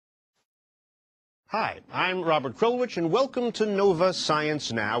Hi, I'm Robert Krulwich, and welcome to Nova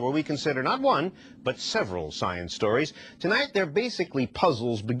Science Now, where we consider not one, but several science stories. Tonight, they're basically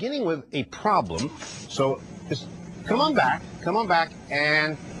puzzles, beginning with a problem. So, just come on back,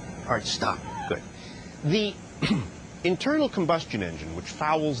 and... All right, stop. Good. The internal combustion engine, which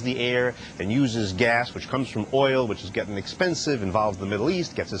fouls the air and uses gas, which comes from oil, which is getting expensive, involves the Middle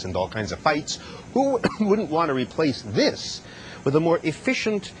East, gets us into all kinds of fights. Who wouldn't want to replace this with a more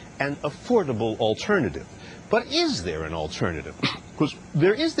efficient and affordable alternative? But is there an alternative? Because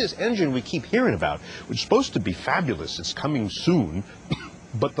there is this engine we keep hearing about, which is supposed to be fabulous. It's coming soon.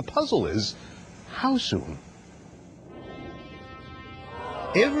 But the puzzle is, how soon?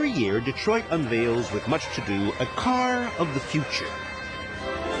 Every year, Detroit unveils, with much to do, a car of the future.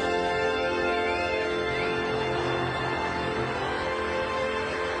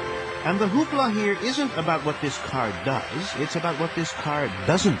 And the hoopla here isn't about what this car does, it's about what this car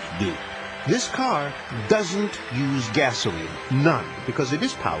doesn't do. This car doesn't use gasoline, none, because it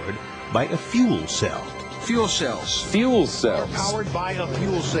is powered by a fuel cell. Fuel cells. Fuel cells. Are powered by a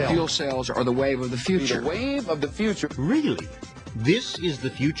fuel cell. Fuel cells are the wave of the future. The wave of the future. Really? This is the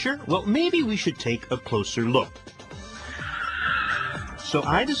future? Well, maybe we should take a closer look. So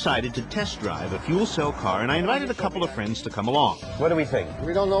I decided to test drive a fuel cell car, and I invited a couple of friends to come along. What do we think?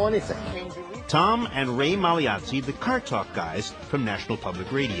 We don't know anything. Tom and Ray Magliazzi, the Car Talk guys from National Public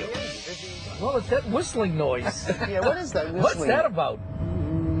Radio. Well, it's that whistling noise. Yeah, what is that whistling? What's that about?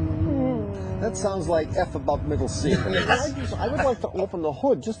 That sounds like F above middle C. I would like to open the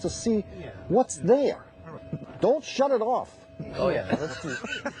hood just to see what's there. Don't shut it off. Oh, yeah. Let's do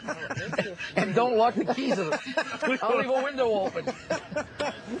it. And don't lock the keys in it. I'll leave a window open.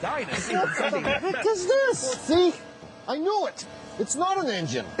 Dying to see what's in What here. the heck is this? See? I knew it. It's not an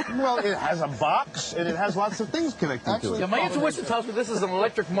engine. Well, it has a box, and it has lots of things connected Actually, to Yeah, it. my intuition tells me this is an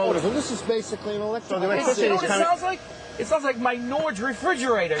electric motor. So this is basically an electric. So the You electricity know is what it kind of... sounds like? It sounds like my Nord's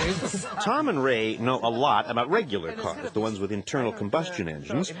refrigerator. Tom and Ray know a lot about regular cars, the ones with internal combustion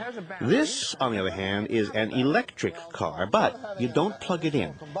engines. This, on the other hand, is an electric car, but you don't plug it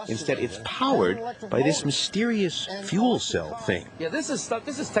in. Instead, it's powered by this mysterious fuel cell thing. Yeah, this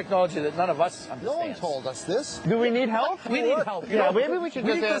is technology that none of us understand. No one told us this. Do we need help? We need help. Yeah, maybe we should We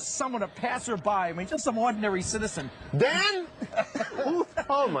get need that. just someone, a passerby. I mean, just some ordinary citizen. Dan?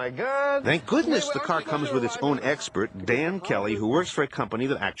 Oh my God. Thank goodness the car comes with its own expert, Dan Kelly, who works for a company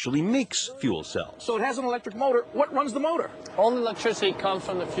that actually makes fuel cells. So it has an electric motor. What runs the motor? All the electricity comes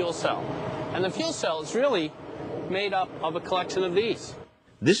from the fuel cell. And the fuel cell is really made up of a collection of these.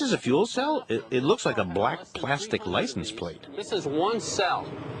 This is a fuel cell? It looks like a black plastic license plate. This is one cell.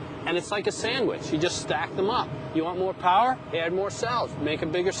 And it's like a sandwich. You just stack them up. You want more power? Add more cells. Make a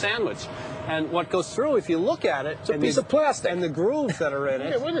bigger sandwich. And what goes through, if you look at it, It's a piece of plastic. and the grooves that are in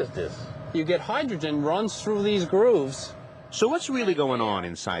it, What is this? you get hydrogen runs through these grooves. So what's really going on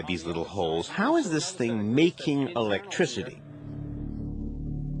inside these little holes? How is this thing making electricity?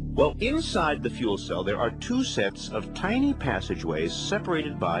 Well, inside the fuel cell, there are two sets of tiny passageways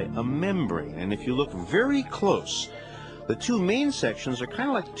separated by a membrane. And if you look very close, the two main sections are kind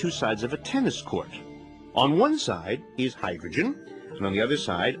of like the two sides of a tennis court. On one side is hydrogen, and on the other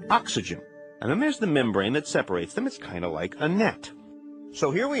side, oxygen. And then there's the membrane that separates them. It's kind of like a net.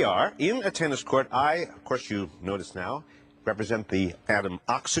 So here we are in a tennis court. Of course, you notice now, represent the atom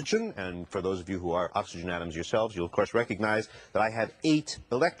oxygen. And for those of you who are oxygen atoms yourselves, you'll of course recognize that I have 8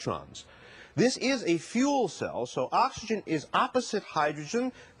 electrons. This is a fuel cell, so oxygen is opposite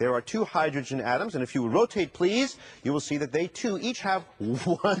hydrogen. There are 2 hydrogen atoms, and if you would rotate, please, you will see that they too each have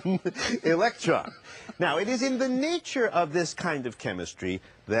 1 electron. Now, it is in the nature of this kind of chemistry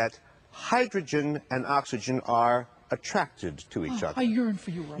that hydrogen and oxygen are attracted to each other. I yearn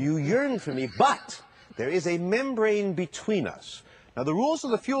for you, Robert. You yearn for me, but there is a membrane between us. Now, the rules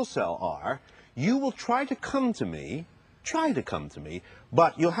of the fuel cell are, you will try to come to me,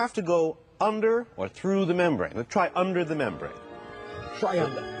 but you'll have to go under or through the membrane. Let's try under the membrane. Try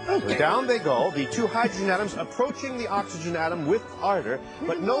under. So down they go, the 2 hydrogen atoms approaching the oxygen atom with ardor.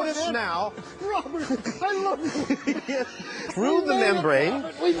 But notice now, Robert, I love you. through the membrane.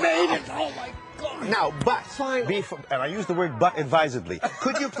 We made it. Oh my God. Now, but, and I use the word but advisedly,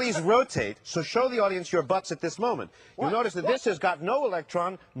 could you please rotate, so show the audience your butts at this moment. You'll notice that this has got no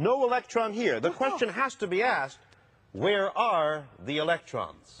electron here. The question has to be asked, where are the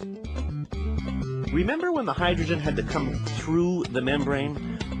electrons? Remember when the hydrogen had to come through the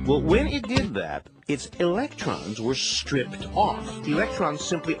membrane? Well, when it did that, its electrons were stripped off. Electrons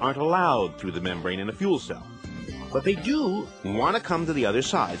simply aren't allowed through the membrane in a fuel cell. But they do want to come to the other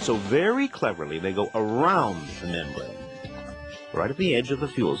side, so very cleverly they go around the membrane. right at the edge of the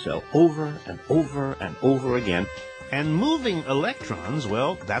fuel cell, over and over and over again. And moving electrons,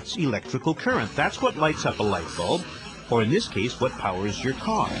 well, that's electrical current. That's what lights up a light bulb, or in this case, what powers your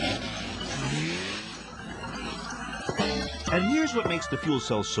car. And here's what makes the fuel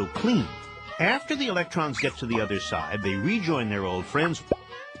cells so clean. After the electrons get to the other side, they rejoin their old friends,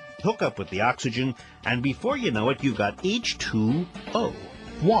 hook up with the oxygen, and before you know it, you've got H2O,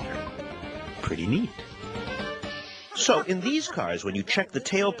 water. Pretty neat. So in these cars, when you check the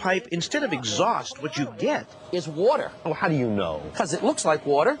tailpipe, instead of exhaust, what you get Is water. Oh, how do you know? Because it looks like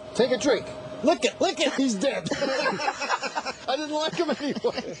water. Take a drink. Lick it, he's dead. I didn't like him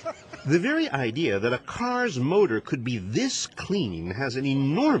anyway. The very idea that a car's motor could be this clean has an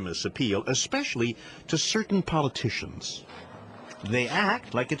enormous appeal, especially to certain politicians. They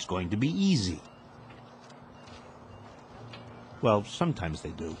act like it's going to be easy. Well, sometimes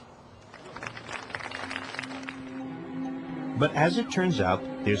they do. But as it turns out,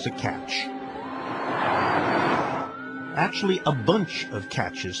 there's a catch. Actually, a bunch of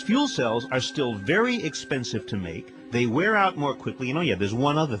catches. Fuel cells are still very expensive to make. They wear out more quickly. And oh yeah, there's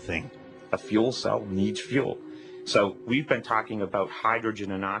one other thing. A fuel cell needs fuel. So we've been talking about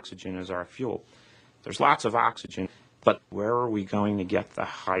hydrogen and oxygen as our fuel. There's lots of oxygen, but where are we going to get the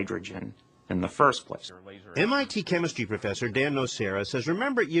hydrogen in the first place? MIT chemistry professor Dan Nocera says,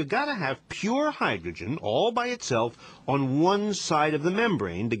 remember, you've got to have pure hydrogen all by itself on one side of the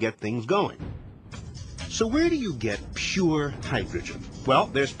membrane to get things going. So where do you get pure hydrogen? Well,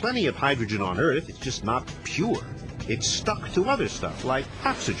 there's plenty of hydrogen on Earth. It's just not pure. It's stuck to other stuff, like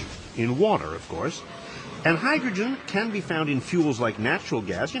oxygen, in water, of course. And hydrogen can be found in fuels like natural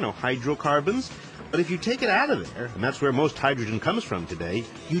gas, hydrocarbons. But if you take it out of there, and that's where most hydrogen comes from today,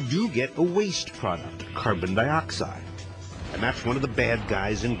 you do get a waste product, carbon dioxide. And that's one of the bad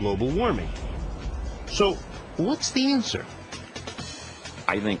guys in global warming. So what's the answer?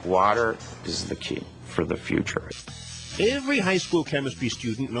 I think water is the key for the future. Every high school chemistry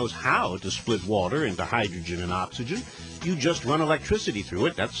student knows how to split water into hydrogen and oxygen. You just run electricity through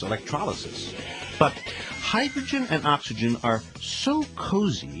it. That's electrolysis. But hydrogen and oxygen are so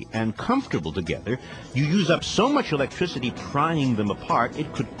cozy and comfortable together, you use up so much electricity prying them apart,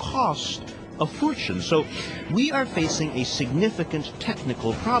 it could cost a fortune. So we are facing a significant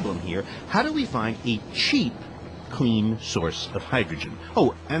technical problem here. How do we find a cheap, clean source of hydrogen?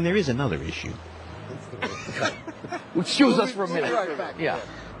 Oh, and there is another issue. Excuse us for a minute. Yeah.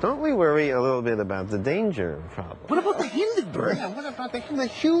 Don't we worry a little bit about the danger problem? What about the Hindenburg? Yeah, what about the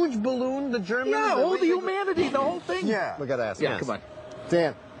huge balloon, the Germans? Yeah, all the humanity, the whole thing. Yeah. We gotta ask. Yeah, Yes. come on.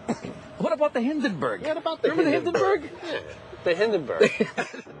 Dan, What about the Hindenburg? What about the Remember the Hindenburg? The Hindenburg.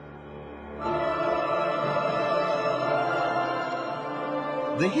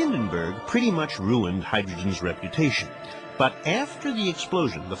 The Hindenburg pretty much ruined hydrogen's reputation. But after the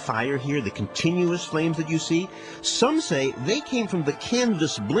explosion, the fire here, the continuous flames that you see, some say they came from the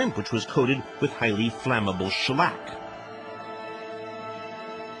canvas blimp, which was coated with highly flammable shellac.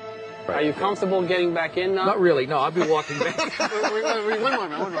 Are you comfortable getting back in now? Not really. No, I'll be walking back.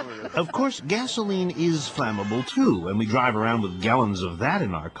 One moment. Of course, gasoline is flammable too, and we drive around with gallons of that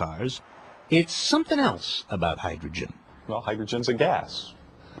in our cars. It's something else about hydrogen. Well, hydrogen's a gas.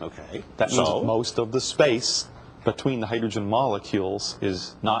 Okay. That means most of the space between the hydrogen molecules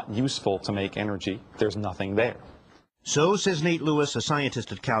is not useful to make energy. There's nothing there. So, says Nate Lewis, a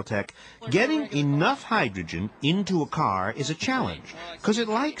scientist at Caltech, getting enough hydrogen into a car is a challenge, because it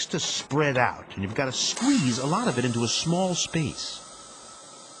likes to spread out, and you've got to squeeze a lot of it into a small space.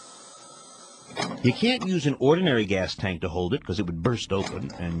 You can't use an ordinary gas tank to hold it, because it would burst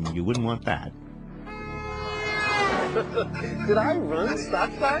open, and you wouldn't want that. Did I run stop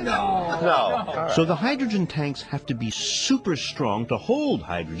sign? No. So the hydrogen tanks have to be super strong to hold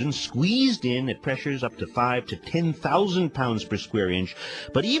hydrogen squeezed in at pressures up to 5,000 to 10,000 pounds per square inch.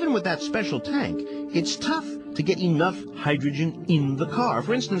 But even with that special tank, it's tough to get enough hydrogen in the car.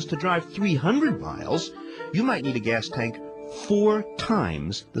 For instance, to drive 300 miles, you might need a gas tank 4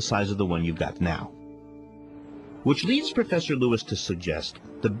 times the size of the one you've got now. Which leads Professor Lewis to suggest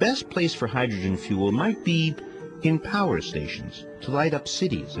the best place for hydrogen fuel might be in power stations to light up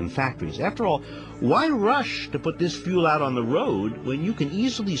cities and factories. After all, why rush to put this fuel out on the road when you can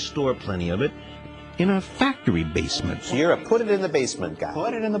easily store plenty of it in a factory basement? So you're a put it in the basement guy.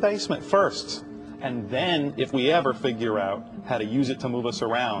 Put it in the basement first. And then if we ever figure out how to use it to move us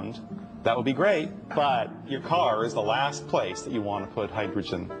around, that would be great. But your car is the last place that you want to put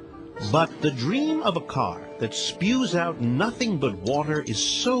hydrogen. But the dream of a car that spews out nothing but water is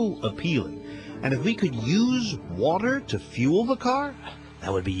so appealing. And if we could use water to fuel the car,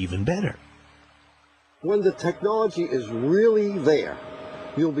 that would be even better. When the technology is really there,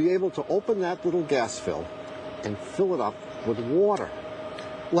 you'll be able to open that little gas fill and fill it up with water,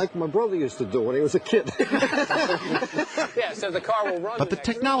 like my brother used to do when he was a kid. Yeah, so the car will run. But the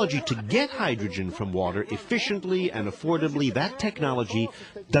technology to get hydrogen from water efficiently and affordably, that technology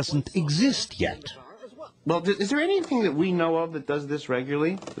doesn't exist yet. Well, is there anything that we know of that does this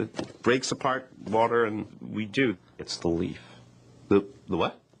regularly, that breaks apart water? And we do. It's the leaf. The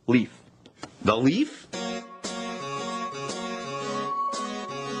what? Leaf. The leaf?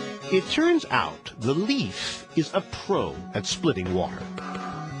 It turns out the leaf is a pro at splitting water.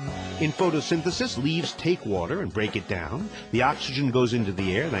 In photosynthesis, leaves take water and break it down. The oxygen goes into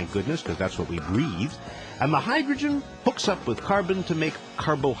the air, thank goodness, because that's what we breathe. And the hydrogen hooks up with carbon to make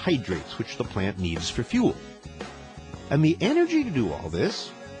carbohydrates, which the plant needs for fuel. And the energy to do all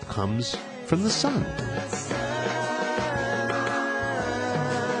this comes from the sun.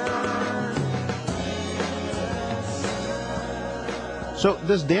 So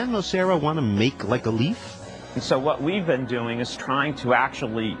does Dan Nocera want to make like a leaf? And so what we've been doing is trying to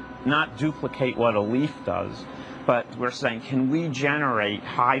actually not duplicate what a leaf does, but we're saying, can we generate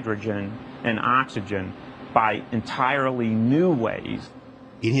hydrogen and oxygen by entirely new ways?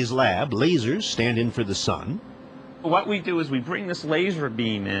 In his lab, lasers stand in for the sun. What we do is we bring this laser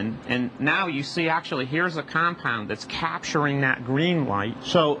beam in, and now you see actually here's a compound that's capturing that green light.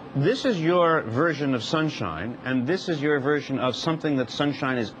 So this is your version of sunshine, and this is your version of something that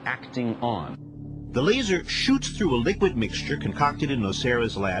sunshine is acting on. The laser shoots through a liquid mixture concocted in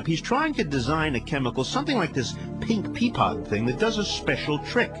Nocera's lab. He's trying to design a chemical, something like this pink pea pod thing that does a special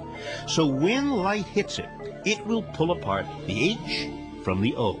trick. So when light hits it, it will pull apart the H from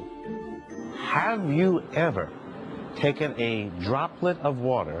the O. Have you ever taken a droplet of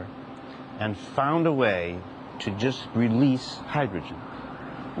water and found a way to just release hydrogen?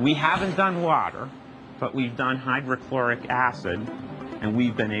 We haven't done water, but we've done hydrochloric acid, and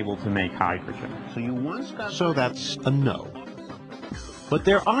we've been able to make hydrogen. So that's a no. But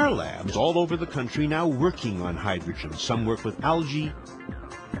there are labs all over the country now working on hydrogen. Some work with algae,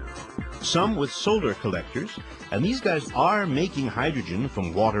 some with solar collectors, and these guys are making hydrogen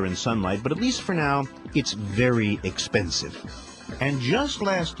from water and sunlight, but at least for now, it's very expensive. And just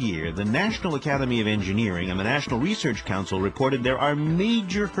last year, the National Academy of Engineering and the National Research Council reported there are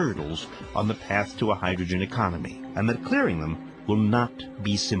major hurdles on the path to a hydrogen economy, and that clearing them will not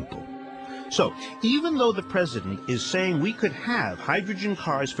be simple. So, even though the president is saying we could have hydrogen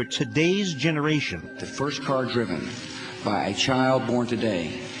cars for today's generation, The first car driven by a child born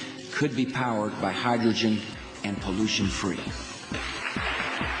today could be powered by hydrogen and pollution-free.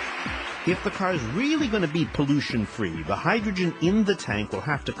 if the car is really going to be pollution-free, the hydrogen in the tank will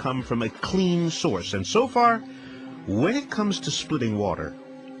have to come from a clean source. And so far, when it comes to splitting water,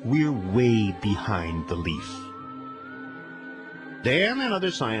 we're way behind the leaf. Dan and other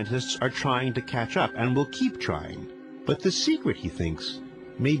scientists are trying to catch up, and will keep trying. But the secret, he thinks,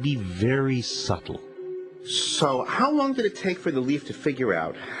 may be very subtle. So how long did it take for the leaf to figure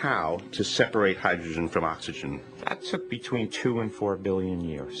out how to separate hydrogen from oxygen? That took between 2 and 4 billion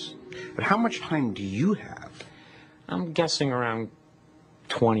years. But how much time do you have? I'm guessing around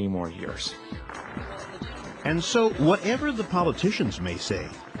 20 more years. And so, whatever the politicians may say,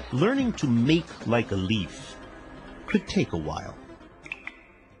 learning to make like a leaf could take a while.